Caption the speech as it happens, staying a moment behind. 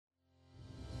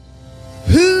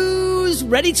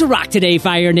Ready to rock today,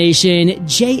 Fire Nation.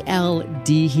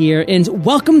 JLD here, and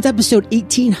welcome to episode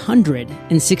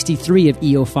 1863 of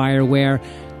EO Fire, where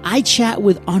I chat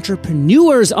with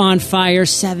entrepreneurs on fire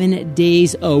 7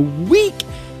 days a week.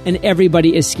 And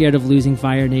everybody is scared of losing,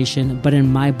 Fire Nation. But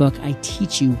in my book, I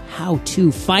teach you how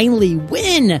to finally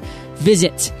win.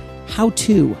 Visit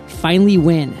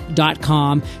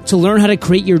howtofinallywin.com to learn how to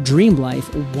create your dream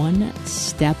life one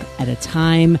step at a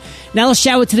time. Now let's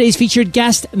chat with today's featured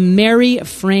guest, Mary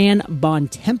Fran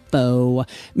Bontempo.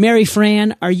 Mary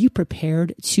Fran, are you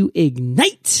prepared to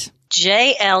ignite?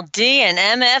 JLD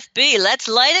and MFB, let's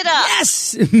light it up.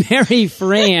 Yes! Mary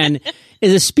Fran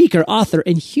is a speaker, author,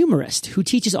 and humorist who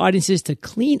teaches audiences to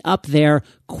clean up their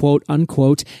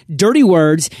quote-unquote dirty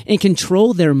words and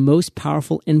control their most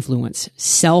powerful influence,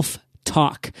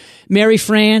 self-talk. Mary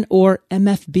Fran, or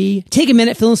MFB, take a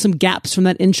minute, fill in some gaps from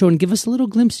that intro, and give us a little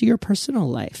glimpse of your personal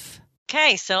life.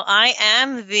 Okay, so I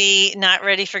am the not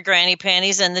ready for granny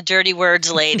panties and the dirty words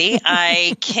lady.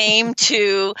 I came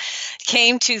to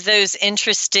those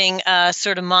interesting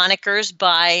sort of monikers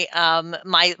by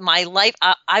my life.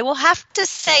 I will have to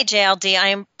say, JLD, I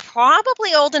am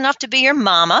probably old enough to be your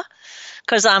mama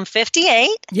because I'm 58.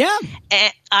 Yeah.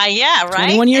 And, yeah, right.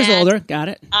 21 years older. Got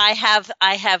it. I have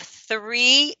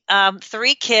three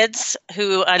kids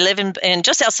who I live in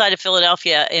just outside of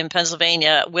Philadelphia in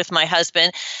Pennsylvania with my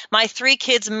husband. My 3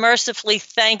 kids, mercifully,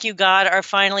 thank you God, are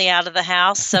finally out of the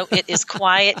house, so it is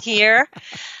quiet here.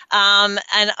 And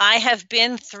I have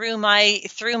been through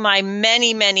my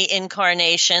many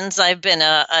incarnations. I've been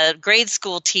a grade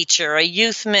school teacher, a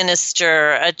youth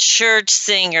minister, a church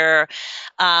singer,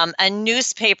 a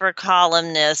newspaper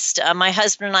columnist. My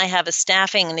husband and I have a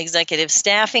staffing and executive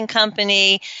staffing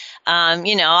company.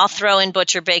 I'll throw in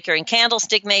butcher, baker, and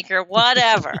candlestick maker,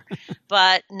 whatever.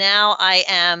 But now I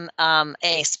am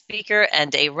a speaker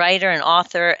and a writer and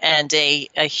author and a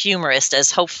humorist,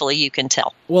 as hopefully you can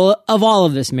tell. Well, of all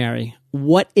of this, Mary,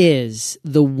 what is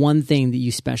the one thing that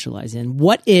you specialize in?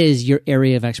 What is your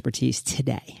area of expertise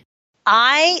today?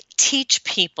 I teach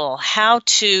people how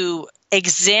to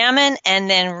examine and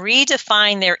then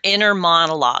redefine their inner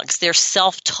monologues, their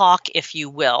self-talk, if you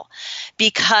will,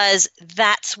 because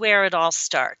that's where it all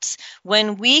starts.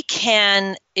 When we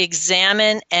can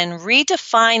examine and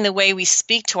redefine the way we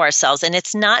speak to ourselves, and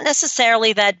it's not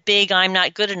necessarily that big I'm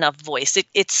not good enough voice.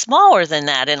 It's smaller than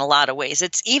that in a lot of ways.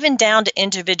 It's even down to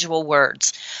individual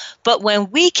words. But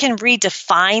when we can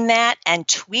redefine that and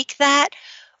tweak that,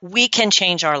 we can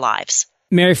change our lives.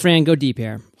 Mary Fran, go deep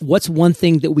here. What's one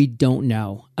thing that we don't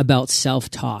know about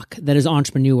self-talk that as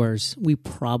entrepreneurs we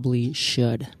probably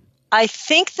should? I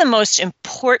think the most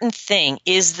important thing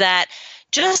is that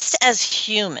just as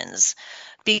humans,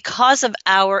 because of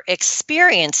our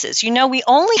experiences, we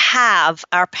only have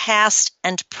our past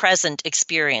and present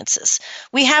experiences.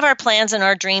 We have our plans and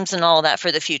our dreams and all that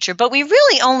for the future, but we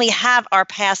really only have our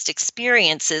past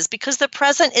experiences because the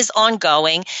present is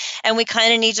ongoing and we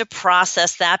kind of need to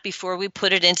process that before we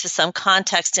put it into some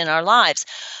context in our lives.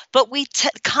 But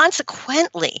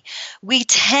consequently, we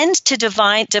tend to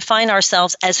define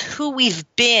ourselves as who we've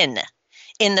been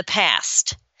in the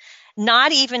past.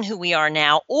 Not even who we are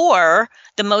now, or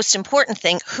the most important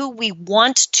thing, who we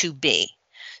want to be.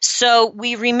 So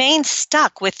we remain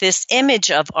stuck with this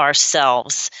image of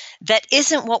ourselves that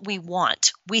isn't what we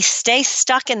want. We stay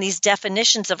stuck in these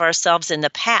definitions of ourselves in the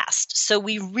past. So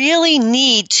we really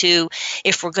need to,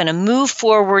 if we're going to move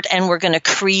forward and we're going to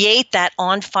create that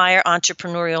on-fire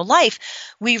entrepreneurial life,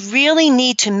 we really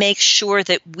need to make sure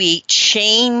that we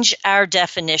change our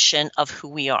definition of who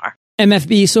we are.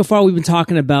 MFB, so far we've been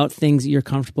talking about things that you're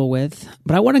comfortable with,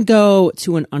 but I want to go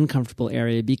to an uncomfortable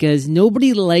area because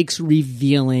nobody likes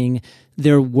revealing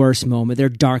their worst moment, their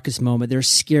darkest moment, their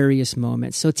scariest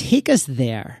moment. So take us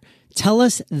there. Tell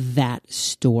us that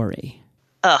story.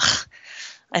 Ugh,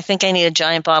 I think I need a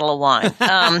giant bottle of wine.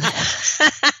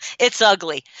 It's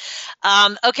ugly.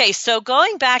 Okay, so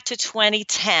going back to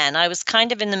 2010, I was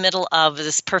kind of in the middle of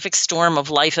this perfect storm of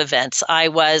life events.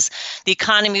 The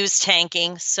economy was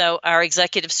tanking, so our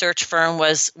executive search firm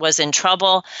was in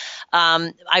trouble.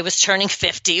 I was turning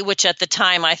 50, which at the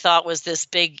time I thought was this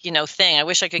big, thing. I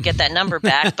wish I could get that number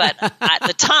back, but at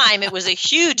the time it was a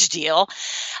huge deal.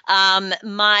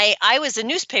 I was a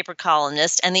newspaper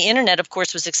columnist, and the internet, of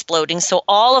course, was exploding, so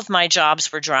all of my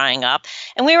jobs were drying up,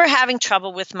 and we were having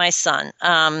trouble with my son.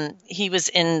 He was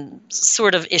in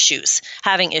sort of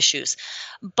having issues.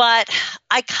 But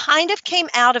I kind of came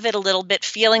out of it a little bit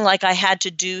feeling like I had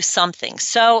to do something.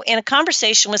 So in a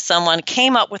conversation with someone,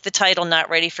 came up with the title, Not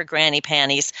Ready for Granny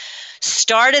Panties,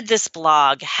 started this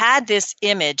blog, had this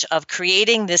image of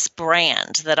creating this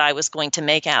brand that I was going to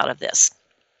make out of this.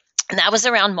 And that was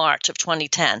around March of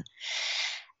 2010.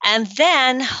 And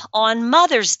then on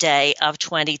Mother's Day of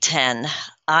 2010,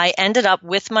 I ended up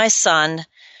with my son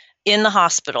in the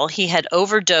hospital. He had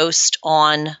overdosed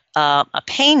on a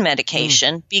pain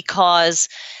medication because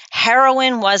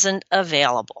heroin wasn't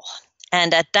available.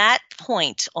 And at that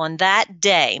point, on that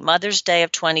day, Mother's Day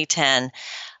of 2010,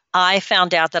 I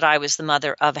found out that I was the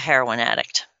mother of a heroin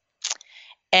addict.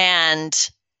 And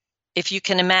if you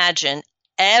can imagine,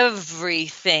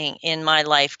 everything in my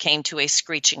life came to a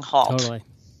screeching halt. Totally.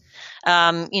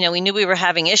 We knew we were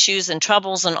having issues and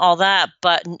troubles and all that,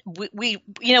 but we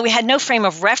had no frame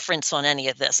of reference on any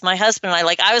of this. My husband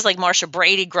and I was like Marsha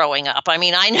Brady growing up. I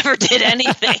mean, I never did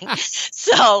anything.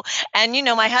 So, and,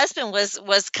 my husband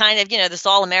was kind of, this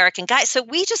all-American guy. So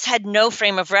we just had no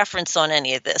frame of reference on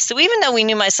any of this. So even though we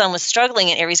knew my son was struggling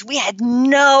in areas, we had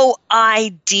no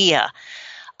idea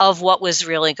of what was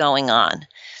really going on.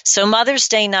 So Mother's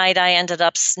Day night, I ended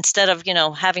up, instead of,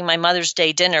 having my Mother's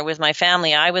Day dinner with my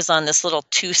family, I was on this little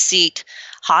 2-seat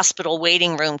hospital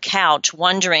waiting room couch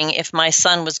wondering if my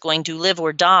son was going to live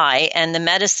or die. And the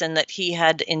medicine that he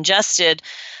had ingested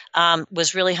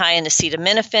was really high in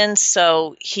acetaminophen,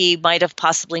 so he might have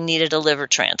possibly needed a liver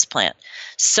transplant.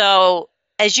 So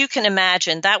as you can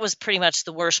imagine, that was pretty much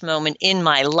the worst moment in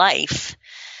my life.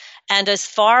 And as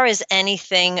far as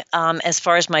anything, as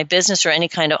far as my business or any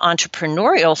kind of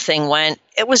entrepreneurial thing went,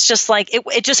 it was just like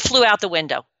it just flew out the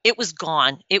window. It was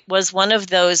gone. It was one of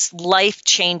those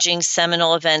life-changing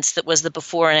seminal events that was the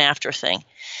before and after thing.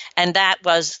 And that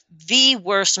was the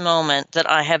worst moment that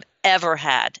I have ever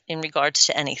had in regards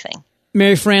to anything.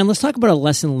 Mary Fran, let's talk about a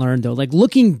lesson learned, though. Like,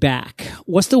 looking back,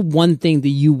 what's the one thing that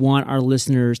you want our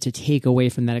listeners to take away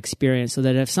from that experience so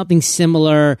that if something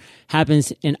similar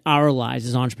happens in our lives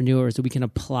as entrepreneurs, that we can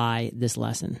apply this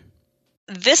lesson?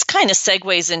 This kind of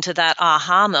segues into that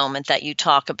aha moment that you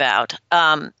talk about.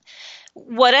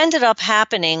 What ended up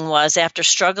happening was, after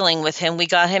struggling with him, we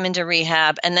got him into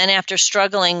rehab. And then after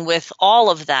struggling with all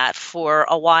of that for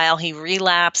a while, he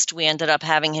relapsed. We ended up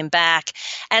having him back.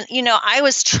 And, I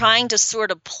was trying to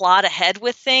sort of plot ahead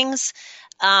with things.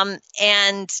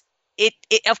 And it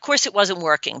of course, it wasn't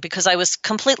working because I was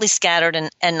completely scattered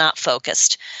and not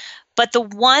focused. But the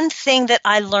one thing that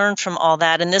I learned from all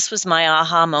that, and this was my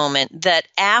aha moment, that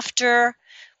after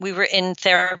we were in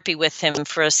therapy with him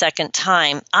for a second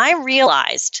time, I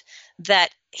realized that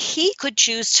he could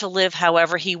choose to live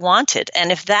however he wanted.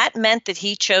 And if that meant that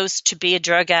he chose to be a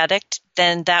drug addict,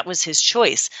 then that was his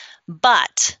choice.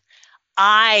 But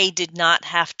I did not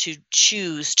have to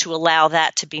choose to allow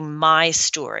that to be my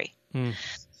story.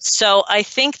 So I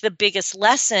think the biggest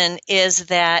lesson is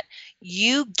that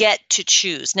you get to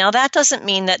choose. Now, that doesn't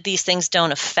mean that these things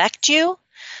don't affect you,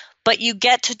 but you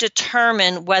get to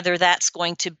determine whether that's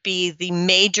going to be the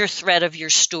major thread of your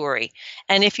story.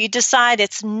 And if you decide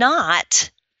it's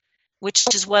not,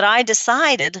 which is what I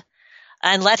decided,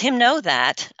 and let him know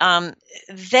that,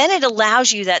 then it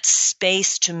allows you that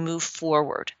space to move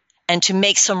forward and to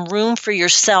make some room for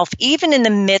yourself, even in the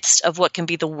midst of what can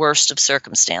be the worst of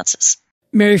circumstances.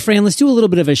 Mary Fran, let's do a little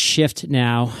bit of a shift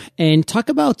now and talk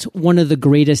about one of the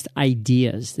greatest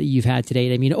ideas that you've had to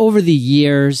date. I mean, over the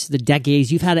years, the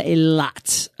decades, you've had a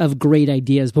lot of great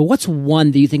ideas, but what's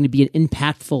one that you think would be an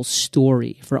impactful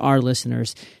story for our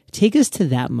listeners? Take us to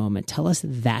that moment. Tell us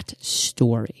that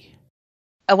story.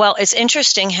 Well, it's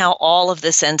interesting how all of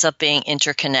this ends up being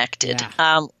interconnected.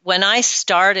 Yeah. When I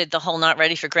started the whole Not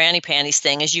Ready for Granny Panties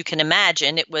thing, as you can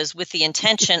imagine, it was with the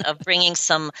intention of bringing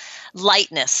some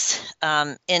lightness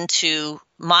into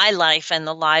my life and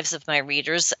the lives of my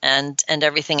readers and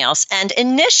everything else. And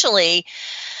initially,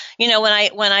 when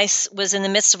I was in the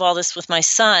midst of all this with my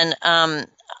son,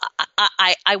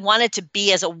 I wanted to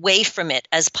be as away from it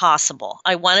as possible.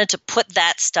 I wanted to put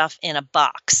that stuff in a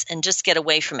box and just get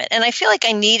away from it. And I feel like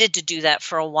I needed to do that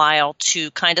for a while to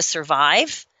kind of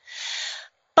survive.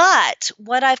 But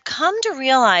what I've come to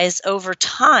realize over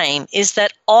time is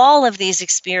that all of these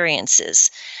experiences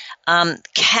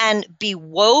can be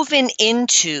woven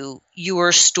into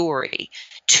your story,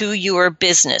 to your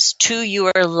business, to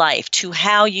your life, to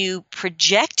how you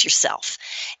project yourself.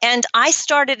 And I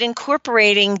started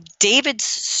incorporating David's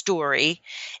story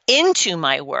into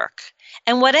my work.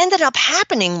 And what ended up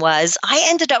happening was I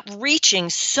ended up reaching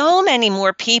so many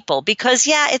more people because,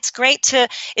 it's great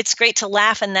to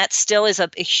laugh, and that still is a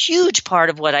huge part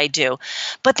of what I do.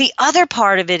 But the other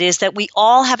part of it is that we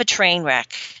all have a train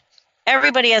wreck.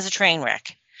 Everybody has a train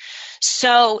wreck.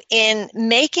 So in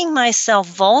making myself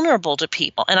vulnerable to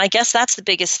people, and I guess that's the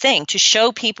biggest thing, to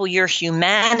show people your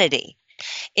humanity,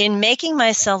 in making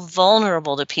myself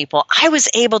vulnerable to people, I was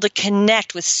able to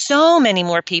connect with so many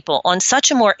more people on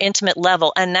such a more intimate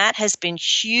level. And that has been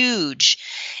huge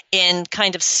in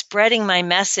kind of spreading my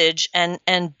message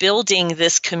and building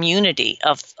this community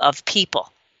of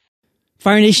people.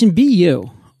 Fire Nation, be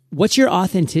you. What's your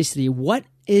authenticity? What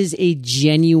is a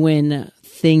genuine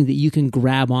thing that you can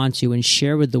grab onto and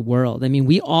share with the world? I mean,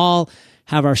 we all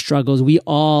have our struggles. We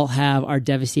all have our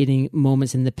devastating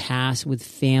moments in the past with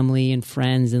family and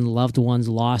friends and loved ones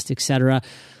lost, etc.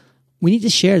 We need to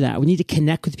share that. We need to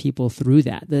connect with people through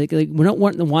that. We don't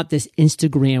want this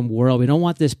Instagram world. We don't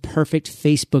want this perfect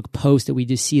Facebook post that we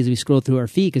just see as we scroll through our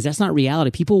feed, because that's not reality.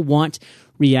 People want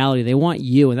reality. They want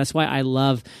you. And that's why I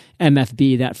love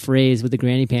MFB, that phrase with the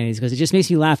granny panties, because it just makes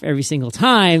me laugh every single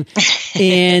time.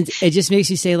 And it just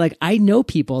makes you say, like, I know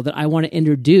people that I want to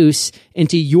introduce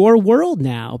into your world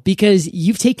now because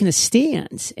you've taken a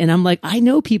stand. And I'm like, I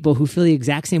know people who feel the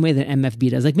exact same way that MFB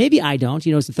does. Like, maybe I don't,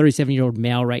 as a 37-year-old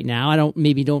male right now, I don't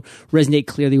resonate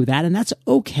clearly with that. And that's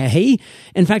okay.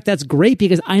 In fact, that's great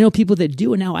because I know people that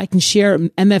do. And now I can share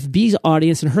MFB's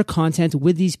audience and her content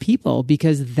with these people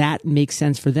because that makes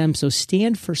sense for them. So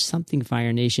stand for something,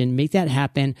 Fire Nation. Make that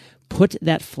happen. Put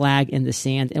that flag in the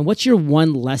sand. And what's your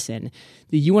one lesson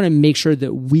that you want to make sure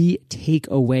that we take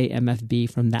away, MFB,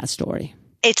 from that story?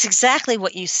 It's exactly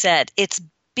what you said. It's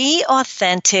be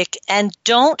authentic and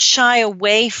don't shy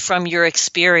away from your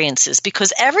experiences,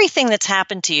 because everything that's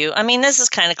happened to you, I mean, this is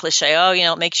kind of cliche. Oh,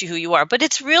 it makes you who you are, but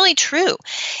it's really true.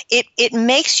 It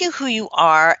makes you who you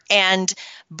are, and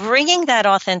bringing that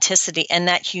authenticity and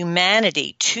that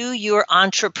humanity to your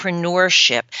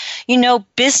entrepreneurship.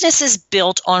 Business is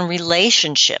built on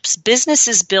relationships. Business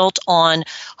is built on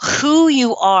who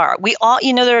you are. We all,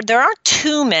 there aren't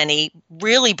too many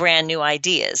really brand new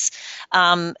ideas.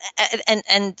 And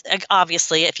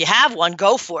obviously, if you have one,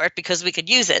 go for it because we could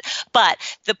use it. But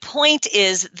the point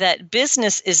is that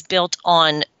business is built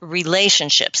on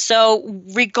relationships. So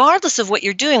regardless of what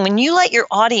you're doing, when you let your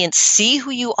audience see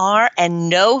who you are and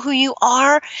know who you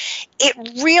are,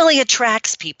 it really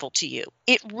attracts people to you.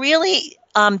 It really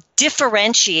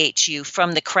differentiates you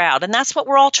from the crowd. And that's what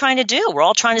we're all trying to do. We're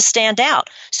all trying to stand out.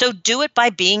 So do it by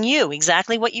being you.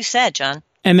 Exactly what you said, John.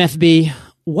 MFB,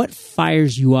 what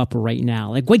fires you up right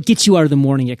now? Like, what gets you out of the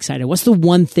morning excited? What's the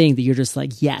one thing that you're just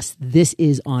like, yes, this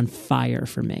is on fire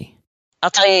for me? I'll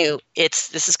tell you,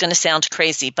 this is going to sound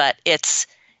crazy, but it's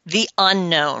the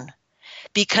unknown.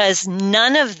 Because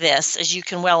none of this, as you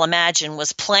can well imagine,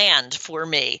 was planned for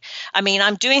me. I mean,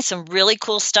 I'm doing some really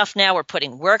cool stuff now. We're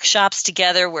putting workshops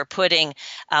together. We're putting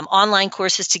online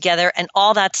courses together, and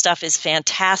all that stuff is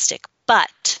fantastic.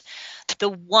 But the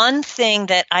one thing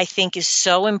that I think is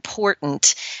so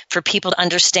important for people to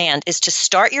understand is to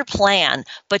start your plan,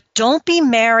 but don't be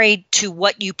married to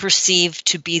what you perceive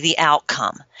to be the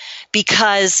outcome.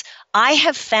 Because I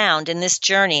have found in this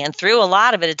journey, and through a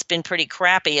lot of it, it's been pretty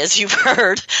crappy, as you've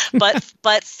heard, but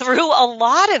through a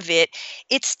lot of it,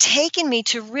 it's taken me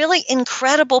to really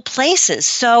incredible places.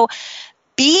 So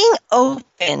being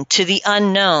open to the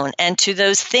unknown and to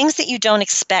those things that you don't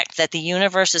expect that the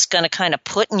universe is going to kind of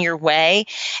put in your way,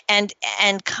 and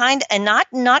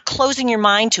not closing your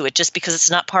mind to it just because it's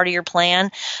not part of your plan,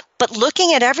 but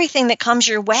looking at everything that comes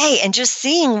your way and just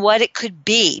seeing what it could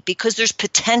be, because there's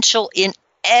potential in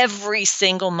every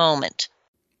single moment.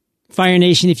 Fire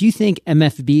Nation, if you think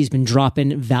MFB's been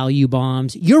dropping value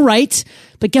bombs, you're right.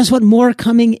 But guess what? More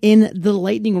coming in the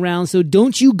lightning round. So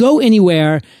don't you go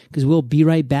anywhere, because we'll be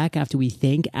right back after we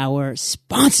thank our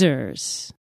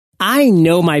sponsors. I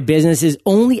know my business is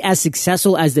only as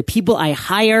successful as the people I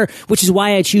hire, which is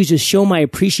why I choose to show my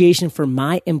appreciation for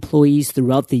my employees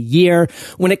throughout the year.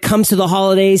 When it comes to the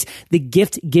holidays, the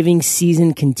gift giving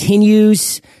season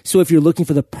continues. So if you're looking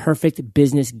for the perfect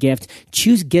business gift,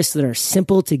 choose gifts that are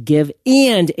simple to give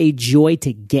and a joy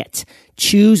to get.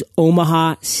 Choose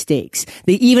Omaha Steaks.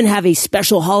 They even have a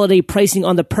special holiday pricing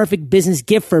on the perfect business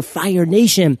gift for Fire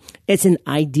Nation. It's an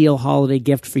ideal holiday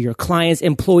gift for your clients,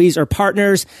 employees, or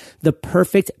partners. The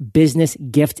perfect business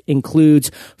gift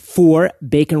includes 4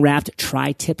 bacon-wrapped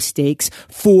tri-tip steaks,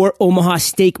 4 Omaha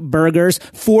steak burgers,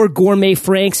 4 gourmet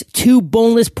franks, 2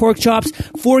 boneless pork chops,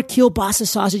 4 kielbasa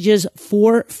sausages,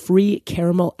 4 free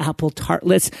caramel apple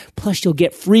tartlets, plus you'll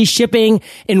get free shipping.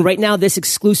 And right now, this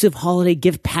exclusive holiday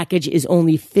gift package is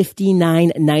only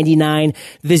 $59.99.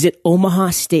 Visit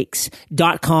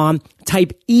omahasteaks.com.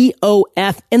 Type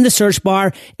EOF in the search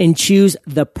bar and choose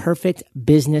the perfect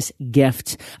business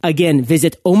gift. Again,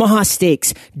 visit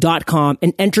omahasteaks.com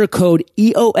and enter code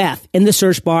EOF in the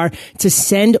search bar to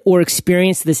send or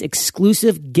experience this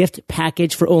exclusive gift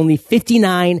package for only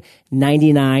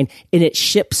 $59.99, and it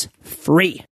ships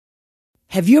free.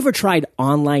 Have you ever tried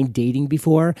online dating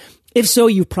before? If so,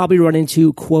 you've probably run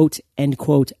into quote, end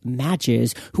quote,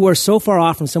 matches who are so far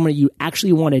off from someone you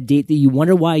actually want to date that you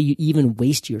wonder why you even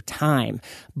waste your time.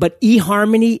 But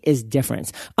eHarmony is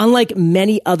different. Unlike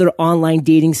many other online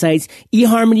dating sites,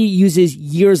 eHarmony uses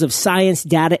years of science,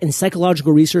 data, and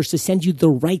psychological research to send you the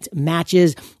right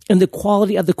matches, and the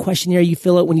quality of the questionnaire you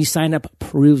fill out when you sign up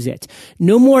proves it.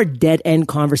 No more dead-end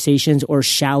conversations or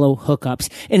shallow hookups.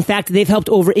 In fact, they've helped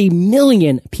over 1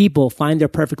 million people find their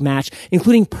perfect match,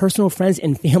 including personal friends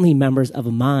and family members of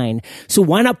mine. So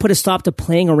why not put a stop to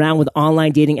playing around with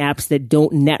online dating apps that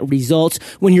don't net results?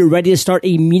 When you're ready to start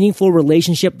a meaningful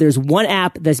relationship, there's one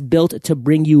app that's built to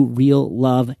bring you real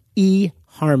love,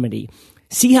 eHarmony.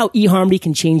 See how eHarmony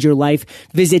can change your life?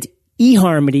 Visit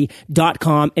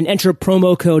eHarmony.com and enter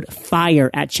promo code FIRE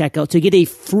at checkout to get a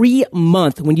free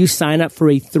month when you sign up for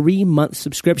a 3-month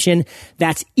subscription.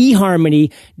 That's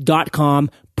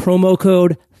eHarmony.com, promo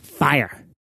code FIRE.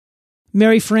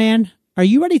 Mary Fran, are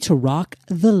you ready to rock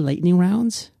the lightning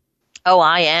rounds? Oh,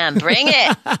 I am. Bring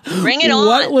it. Bring it on.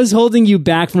 What was holding you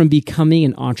back from becoming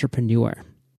an entrepreneur?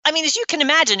 I mean, as you can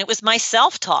imagine, it was my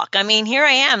self-talk. I mean, here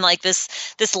I am, like this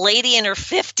lady in her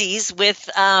 50s with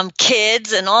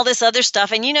kids and all this other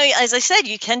stuff. And, you know, as I said,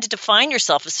 you tend to define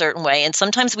yourself a certain way. And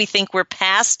sometimes we think we're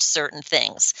past certain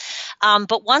things.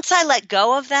 But once I let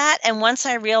go of that, and once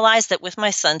I realized that with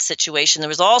my son's situation, there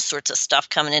was all sorts of stuff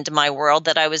coming into my world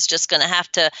that I was just going to have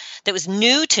to, that was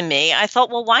new to me, I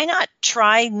thought, well, why not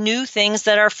try new things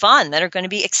that are fun, that are going to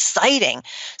be exciting?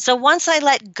 So once I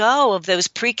let go of those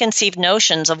preconceived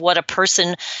notions of what a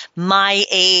person my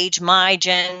age, my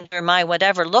gender, my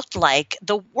whatever looked like,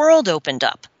 the world opened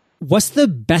up. What's the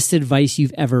best advice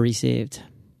you've ever received?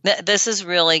 This is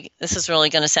really going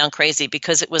to sound crazy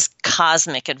because it was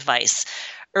cosmic advice.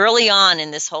 Early on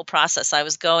in this whole process, I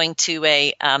was going to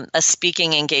a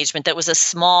speaking engagement that was a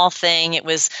small thing. It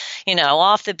was, you know,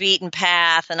 off the beaten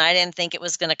path, and I didn't think it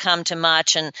was going to come to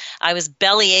much. And I was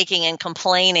belly aching and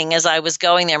complaining as I was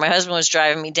going there. My husband was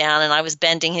driving me down, and I was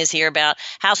bending his ear about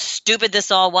how stupid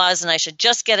this all was, and I should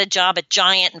just get a job at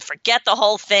Giant and forget the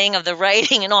whole thing of the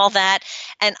writing and all that.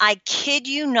 And I kid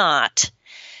you not,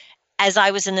 as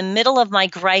I was in the middle of my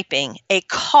griping, a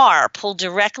car pulled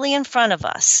directly in front of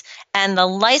us, and the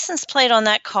license plate on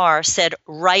that car said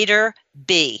Writer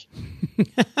B.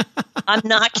 I'm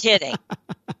not kidding.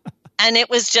 And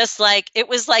it was just like, it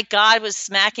was like God was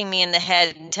smacking me in the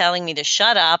head and telling me to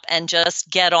shut up and just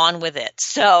get on with it.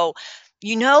 So,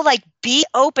 you know, like, be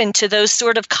open to those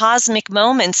sort of cosmic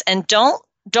moments and don't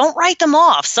write them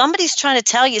off. Somebody's trying to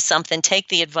tell you something. Take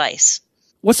the advice.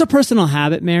 What's a personal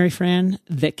habit, Mary Fran,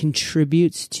 that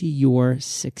contributes to your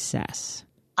success?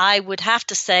 I would have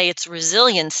to say it's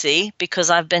resiliency,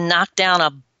 because I've been knocked down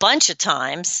a bunch of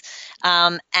times,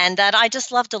 and that I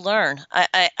just love to learn.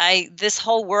 This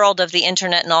whole world of the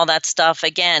internet and all that stuff,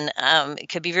 again, it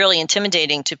could be really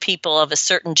intimidating to people of a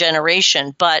certain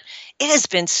generation, but it has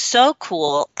been so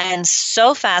cool and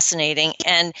so fascinating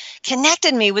and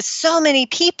connected me with so many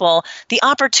people. The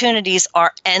opportunities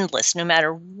are endless, no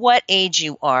matter what age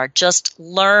you are. Just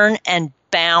learn and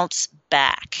bounce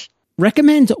back.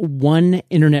 Recommend one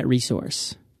internet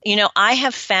resource. You know, I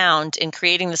have found in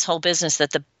creating this whole business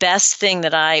that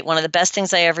one of the best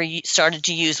things I ever started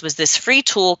to use was this free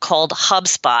tool called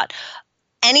HubSpot.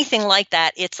 Anything like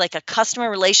that, it's like a customer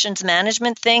relations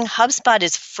management thing. HubSpot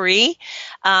is free.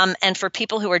 And for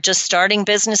people who are just starting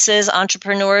businesses,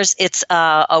 entrepreneurs, it's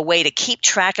a way to keep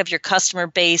track of your customer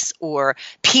base or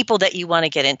people that you want to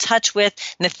get in touch with.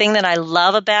 And the thing that I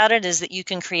love about it is that you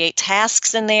can create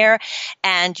tasks in there,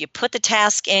 and you put the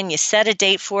task in, you set a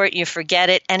date for it, you forget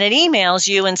it, and it emails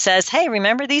you and says, hey,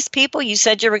 remember these people? You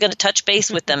said you were going to touch base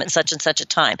with them at such and such a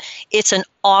time. It's an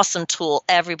awesome tool.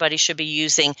 Everybody should be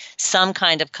using some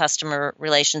kind of customer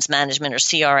relations management or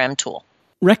CRM tool.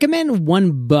 Recommend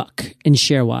one book and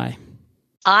share why.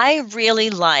 I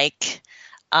really like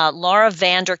Laura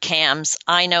Vanderkam's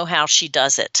I Know How She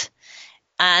Does It.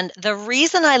 And the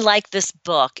reason I like this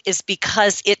book is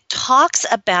because it talks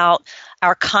about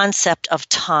our concept of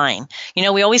time. You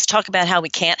know, we always talk about how we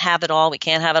can't have it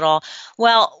all.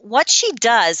 Well, what she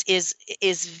does is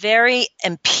very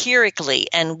empirically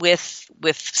and with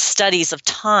studies of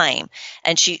time.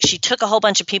 And she took a whole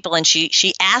bunch of people and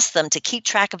she asked them to keep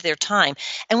track of their time.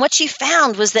 And what she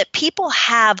found was that people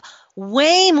have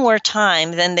way more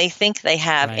time than they think they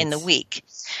have in the week.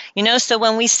 You know, so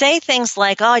when we say things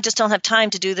like, oh, I just don't have time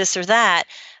to do this or that,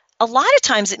 a lot of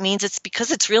times it means it's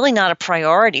because it's really not a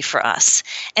priority for us.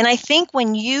 And I think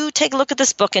when you take a look at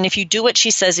this book, and if you do what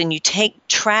she says and you take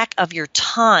track of your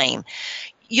time,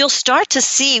 you'll start to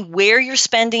see where you're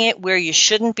spending it, where you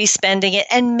shouldn't be spending it,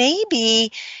 and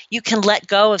maybe you can let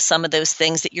go of some of those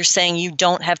things that you're saying you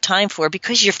don't have time for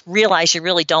because you realize you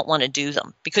really don't want to do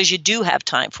them, because you do have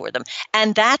time for them.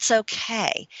 And that's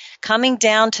okay. Coming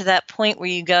down to that point where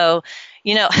you go,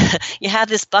 you have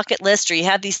this bucket list or you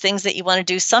have these things that you want to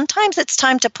do. Sometimes it's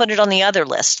time to put it on the other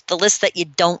list, the list that you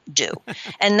don't do.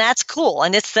 And that's cool.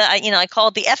 And it's I call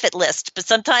it the F it list. But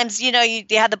sometimes, you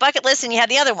have the bucket list and you have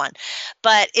the other one.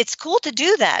 But it's cool to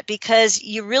do that because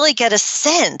you really get a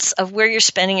sense of where you're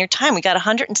spending your time. We got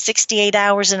 168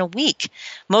 hours in a week.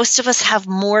 Most of us have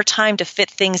more time to fit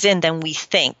things in than we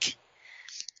think.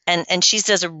 And she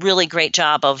does a really great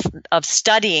job of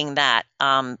studying that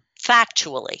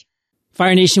factually.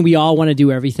 Fire Nation, we all want to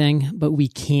do everything, but we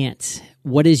can't.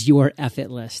 What is your F-it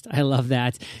list? I love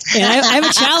that. And I have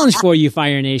a challenge for you,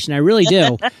 Fire Nation. I really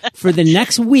do. For the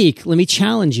next week, let me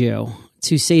challenge you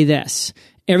to say this.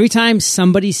 Every time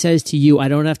somebody says to you, I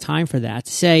don't have time for that,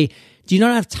 say, do you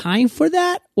not have time for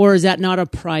that? Or is that not a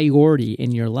priority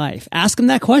in your life? Ask them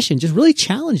that question. Just really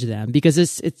challenge them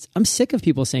because I'm sick of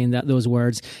people saying those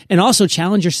words. And also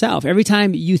challenge yourself. Every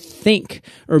time you think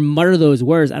or mutter those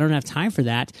words, I don't have time for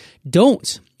that.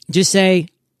 Don't. Just say,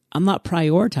 I'm not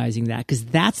prioritizing that, because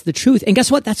that's the truth. And guess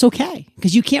what? That's okay,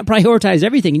 because you can't prioritize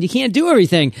everything and you can't do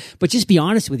everything, but just be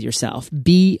honest with yourself.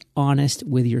 Be honest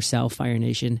with yourself, Fire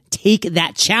Nation. Take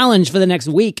that challenge for the next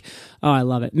week. Oh, I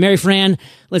love it. Mary Fran,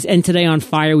 let's end today on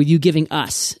fire with you giving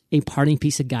us a parting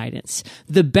piece of guidance,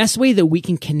 the best way that we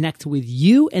can connect with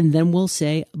you, and then we'll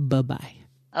say bye-bye.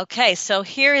 Okay, so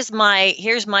here's my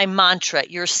mantra.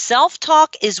 Your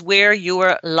self-talk is where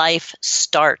your life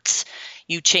starts.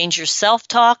 You change your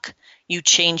self-talk, you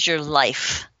change your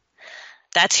life.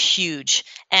 That's huge.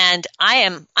 And I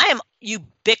am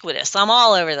ubiquitous. I'm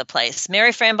all over the place.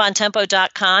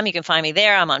 MaryFranBontempo.com. You can find me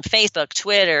there. I'm on Facebook,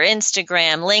 Twitter,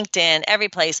 Instagram, LinkedIn, every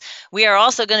place. We are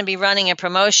also going to be running a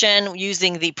promotion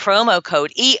using the promo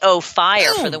code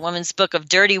EOFIRE for the Woman's Book of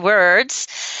Dirty Words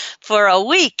for a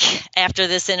week after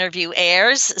this interview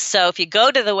airs. So if you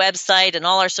go to the website and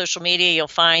all our social media, you'll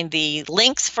find the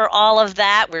links for all of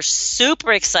that. We're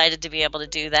super excited to be able to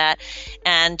do that.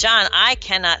 And John, I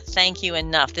cannot thank you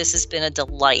enough. This has been a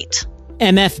delight.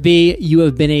 MFB, you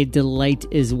have been a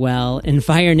delight as well. And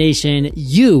Fire Nation,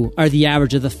 you are the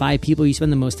average of the 5 people you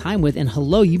spend the most time with. And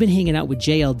hello, you've been hanging out with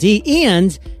JLD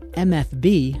and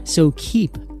MFB, so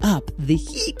keep up the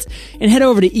heat. And head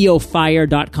over to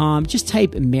eofire.com. Just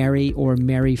type Mary or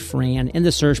Mary Fran in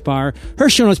the search bar. Her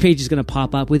show notes page is going to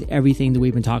pop up with everything that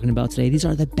we've been talking about today. These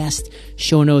are the best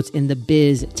show notes in the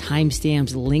biz,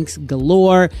 timestamps, links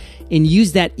galore. And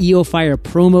use that EOFire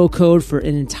promo code for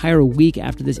an entire week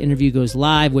after this interview goes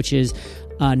live, which is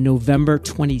November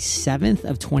 27th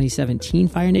of 2017,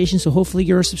 Fire Nation. So hopefully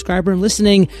you're a subscriber and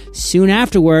listening soon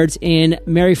afterwards. And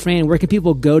Mary Fran, where can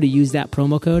people go to use that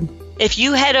promo code? If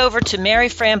you head over to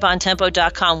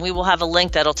MaryFranBontempo.com, we will have a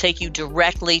link that'll take you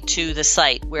directly to the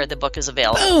site where the book is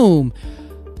available. Boom!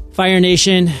 Fire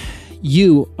Nation,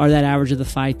 you are that average of the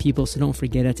 5 people, so don't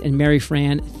forget it. And Mary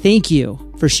Fran, thank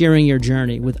you for sharing your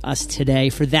journey with us today.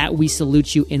 For that, we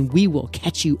salute you, and we will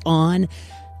catch you on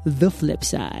the flip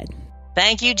side.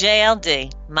 Thank you,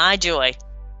 JLD. My joy.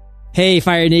 Hey,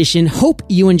 Fire Nation. Hope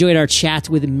you enjoyed our chat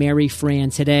with Mary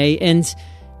Fran today. And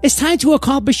it's time to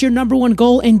accomplish your number one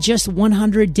goal in just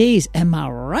 100 days. Am I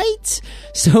right?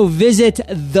 So visit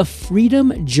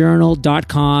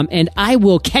thefreedomjournal.com, and I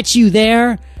will catch you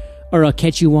there, or I'll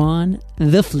catch you on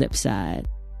the flip side.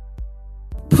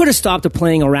 Put a stop to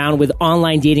playing around with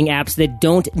online dating apps that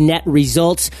don't net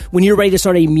results. When you're ready to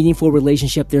start a meaningful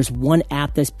relationship, there's one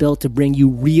app that's built to bring you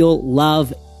real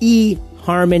love,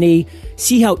 eHarmony.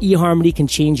 See how eHarmony can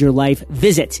change your life.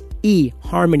 Visit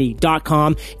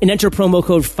eHarmony.com and enter promo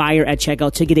code FIRE at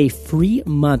checkout to get a free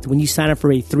month when you sign up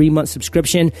for a 3-month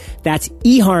subscription. That's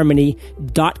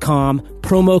eHarmony.com,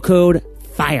 promo code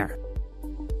FIRE.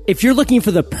 If you're looking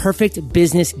for the perfect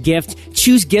business gift,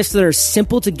 choose gifts that are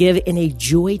simple to give and a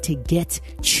joy to get.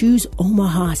 Choose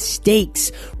Omaha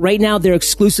Steaks. Right now, their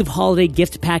exclusive holiday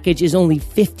gift package is only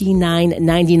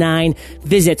 $59.99.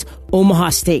 Visit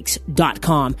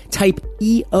omahasteaks.com. Type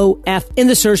EOF in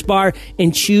the search bar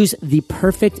and choose the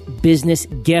perfect business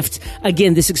gift.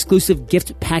 Again, this exclusive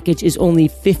gift package is only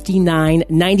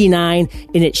 $59.99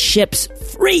 and it ships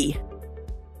free.